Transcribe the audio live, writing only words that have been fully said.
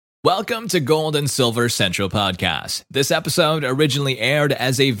Welcome to Gold and Silver Central Podcast. This episode originally aired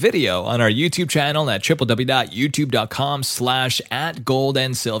as a video on our YouTube channel at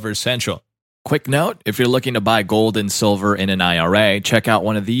www.youtube.com/@goldandsilvercentral. Quick note, if you're looking to buy gold and silver in an IRA, check out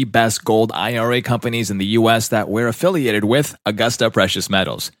one of the best gold IRA companies in the US that we're affiliated with, Augusta Precious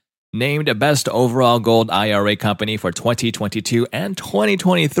Metals. Named Best Overall Gold IRA Company for 2022 and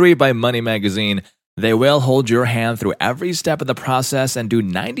 2023 by Money Magazine, they will hold your hand through every step of the process and do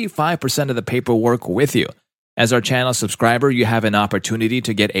 95% of the paperwork with you. As our channel subscriber, you have an opportunity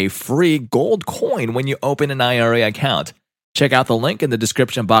to get a free gold coin when you open an IRA account. Check out the link in the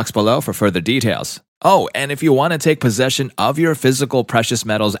description box below for further details. Oh, and if you want to take possession of your physical precious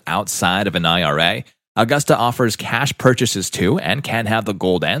metals outside of an IRA, Augusta offers cash purchases too and can have the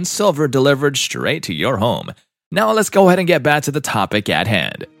gold and silver delivered straight to your home. Now let's go ahead and get back to the topic at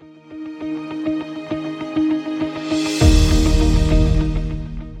hand.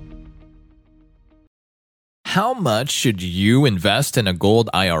 How much should you invest in a gold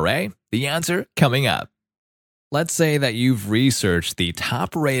IRA? The answer coming up. Let's say that you've researched the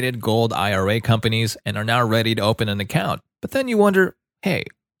top-rated gold IRA companies and are now ready to open an account. But then you wonder, hey,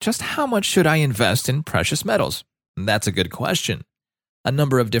 just how much should I invest in precious metals? That's a good question. A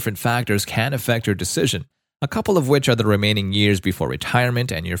number of different factors can affect your decision, a couple of which are the remaining years before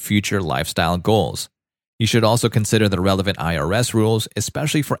retirement and your future lifestyle goals. You should also consider the relevant IRS rules,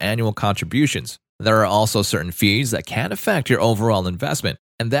 especially for annual contributions. There are also certain fees that can affect your overall investment,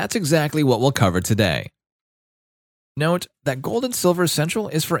 and that's exactly what we'll cover today. Note that Gold and Silver Central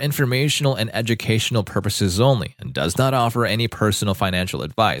is for informational and educational purposes only and does not offer any personal financial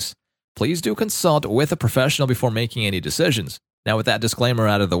advice. Please do consult with a professional before making any decisions. Now, with that disclaimer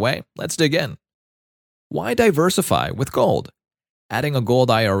out of the way, let's dig in. Why diversify with gold? Adding a gold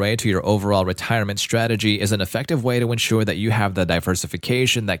IRA to your overall retirement strategy is an effective way to ensure that you have the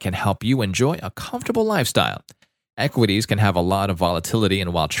diversification that can help you enjoy a comfortable lifestyle. Equities can have a lot of volatility,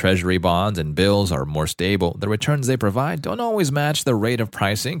 and while treasury bonds and bills are more stable, the returns they provide don't always match the rate of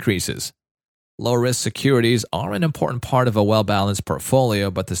price increases. Low-risk securities are an important part of a well-balanced portfolio,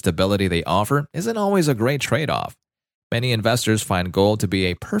 but the stability they offer isn't always a great trade-off. Many investors find gold to be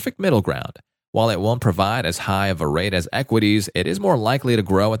a perfect middle ground. While it won't provide as high of a rate as equities, it is more likely to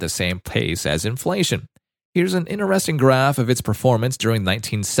grow at the same pace as inflation. Here's an interesting graph of its performance during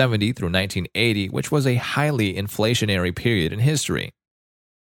 1970 through 1980, which was a highly inflationary period in history.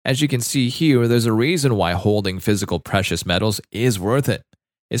 As you can see here, there's a reason why holding physical precious metals is worth it,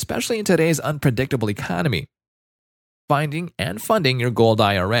 especially in today's unpredictable economy. Finding and funding your gold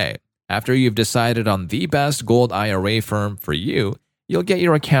IRA. After you've decided on the best gold IRA firm for you, you'll get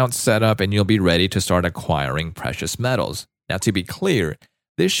your account set up and you'll be ready to start acquiring precious metals. Now, to be clear,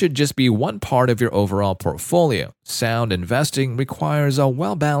 this should just be one part of your overall portfolio. Sound investing requires a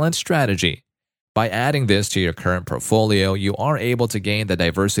well-balanced strategy. By adding this to your current portfolio, you are able to gain the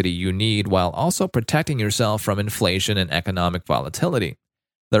diversity you need while also protecting yourself from inflation and economic volatility.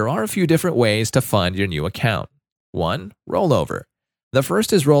 There are a few different ways to fund your new account. 1. Rollover. The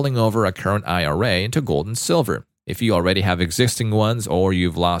first is rolling over a current IRA into gold and silver. If you already have existing ones or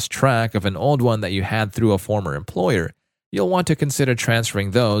you've lost track of an old one that you had through a former employer, you'll want to consider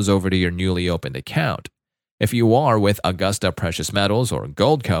transferring those over to your newly opened account. If you are with Augusta Precious Metals or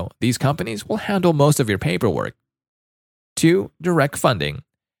Goldco, these companies will handle most of your paperwork. 2. Direct funding.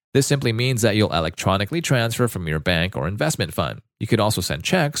 This simply means that you'll electronically transfer from your bank or investment fund. You could also send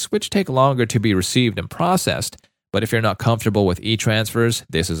checks, which take longer to be received and processed, but if you're not comfortable with e-transfers,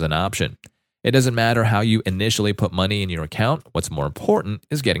 this is an option. It doesn't matter how you initially put money in your account. What's more important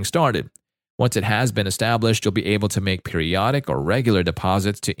is getting started. Once it has been established, you'll be able to make periodic or regular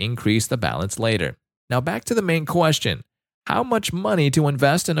deposits to increase the balance later. Now back to the main question. How much money to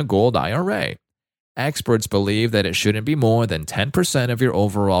invest in a gold IRA? Experts believe that it shouldn't be more than 10% of your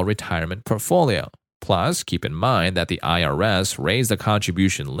overall retirement portfolio. Plus, keep in mind that the IRS raised the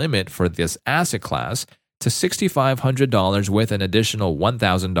contribution limit for this asset class to $6,500 with an additional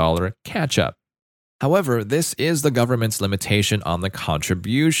 $1,000 catch-up. However, this is the government's limitation on the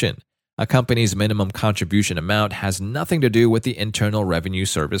contribution. A company's minimum contribution amount has nothing to do with the Internal Revenue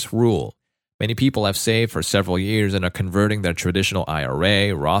Service rule. Many people have saved for several years and are converting their traditional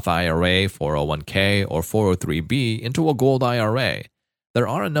IRA, Roth IRA, 401k, or 403b into a gold IRA. There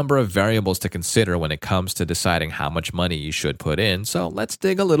are a number of variables to consider when it comes to deciding how much money you should put in, so let's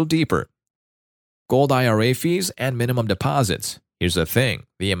dig a little deeper. Gold IRA fees and minimum deposits. Here's the thing,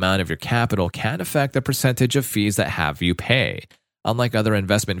 the amount of your capital can affect the percentage of fees that have you pay. Unlike other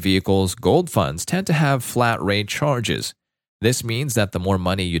investment vehicles, gold funds tend to have flat rate charges. This means that the more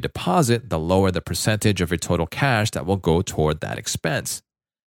money you deposit, the lower the percentage of your total cash that will go toward that expense.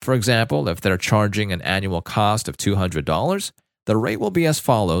 For example, if they're charging an annual cost of $200, the rate will be as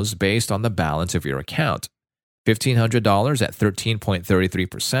follows based on the balance of your account: $1,500 at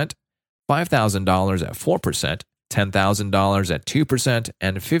 13.33%, $5,000 at 4%, $10,000 at 2%,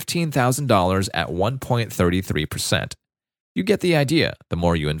 and $15,000 at 1.33%. You get the idea. The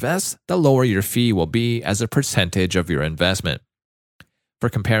more you invest, the lower your fee will be as a percentage of your investment. For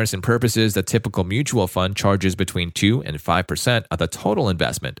comparison purposes, the typical mutual fund charges between 2 and 5% of the total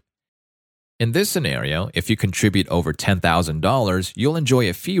investment. In this scenario, if you contribute over $10,000, you'll enjoy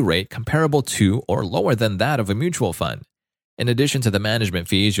a fee rate comparable to or lower than that of a mutual fund. In addition to the management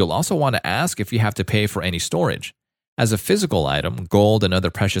fees, you'll also want to ask if you have to pay for any storage. As a physical item, gold and other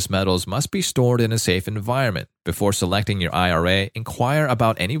precious metals must be stored in a safe environment. Before selecting your IRA, inquire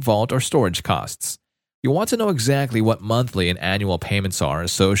about any vault or storage costs. You'll want to know exactly what monthly and annual payments are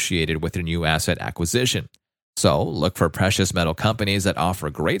associated with your new asset acquisition. So, look for precious metal companies that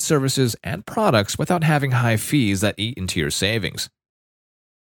offer great services and products without having high fees that eat into your savings.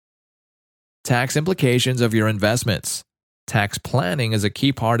 Tax implications of your investments. Tax planning is a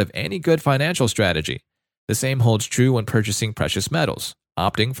key part of any good financial strategy. The same holds true when purchasing precious metals.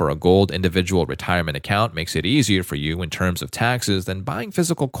 Opting for a gold individual retirement account makes it easier for you in terms of taxes than buying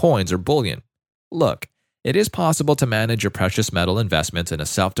physical coins or bullion. Look, it is possible to manage your precious metal investments in a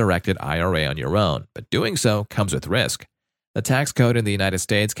self-directed IRA on your own, but doing so comes with risk. The tax code in the United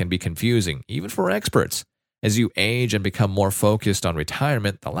States can be confusing, even for experts. As you age and become more focused on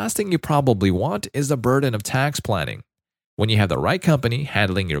retirement, the last thing you probably want is the burden of tax planning. When you have the right company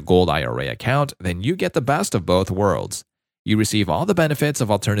handling your gold IRA account, then you get the best of both worlds. You receive all the benefits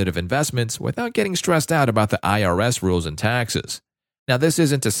of alternative investments without getting stressed out about the IRS rules and taxes. Now, this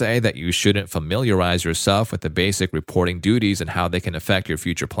isn't to say that you shouldn't familiarize yourself with the basic reporting duties and how they can affect your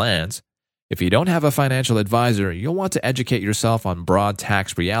future plans. If you don't have a financial advisor, you'll want to educate yourself on broad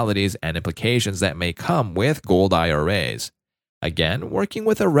tax realities and implications that may come with gold IRAs. Again, working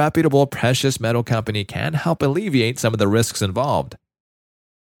with a reputable precious metal company can help alleviate some of the risks involved.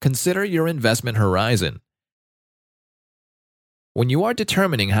 Consider your investment horizon. When you are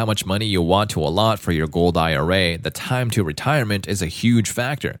determining how much money you want to allot for your gold IRA, the time to retirement is a huge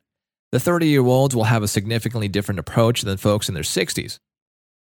factor. The 30-year-olds will have a significantly different approach than folks in their 60s.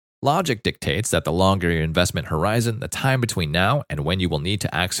 Logic dictates that the longer your investment horizon, the time between now and when you will need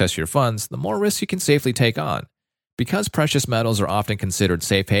to access your funds, the more risks you can safely take on. Because precious metals are often considered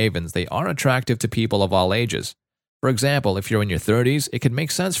safe havens, they are attractive to people of all ages. For example, if you're in your 30s, it could make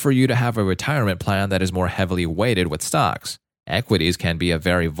sense for you to have a retirement plan that is more heavily weighted with stocks. Equities can be a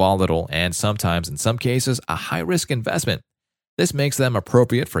very volatile and sometimes, in some cases, a high-risk investment. This makes them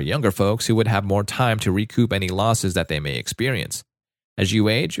appropriate for younger folks who would have more time to recoup any losses that they may experience. As you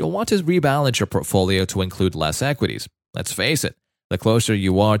age, you'll want to rebalance your portfolio to include less equities. Let's face it, the closer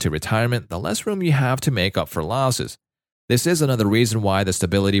you are to retirement, the less room you have to make up for losses. This is another reason why the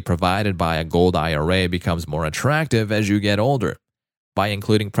stability provided by a gold IRA becomes more attractive as you get older. By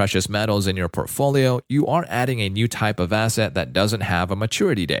including precious metals in your portfolio, you are adding a new type of asset that doesn't have a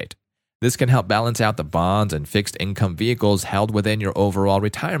maturity date. This can help balance out the bonds and fixed income vehicles held within your overall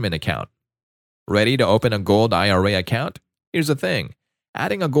retirement account. Ready to open a gold IRA account? Here's the thing.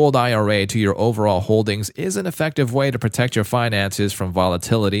 Adding a gold IRA to your overall holdings is an effective way to protect your finances from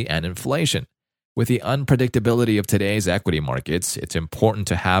volatility and inflation. With the unpredictability of today's equity markets, it's important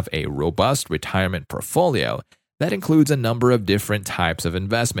to have a robust retirement portfolio that includes a number of different types of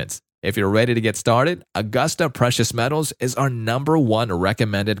investments. If you're ready to get started, Augusta Precious Metals is our #1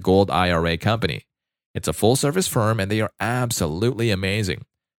 recommended gold IRA company. It's a full-service firm and they are absolutely amazing.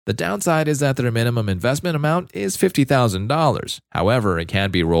 The downside is that their minimum investment amount is $50,000. However, it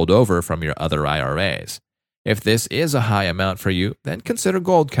can be rolled over from your other IRAs. If this is a high amount for you, then consider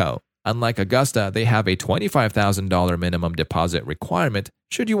Goldco. Unlike Augusta, they have a $25,000 minimum deposit requirement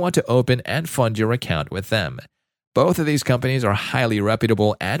should you want to open and fund your account with them. Both of these companies are highly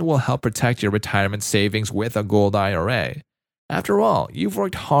reputable and will help protect your retirement savings with a gold IRA. After all, you've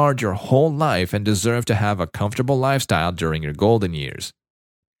worked hard your whole life and deserve to have a comfortable lifestyle during your golden years.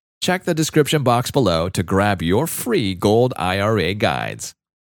 Check the description box below to grab your free gold IRA guides.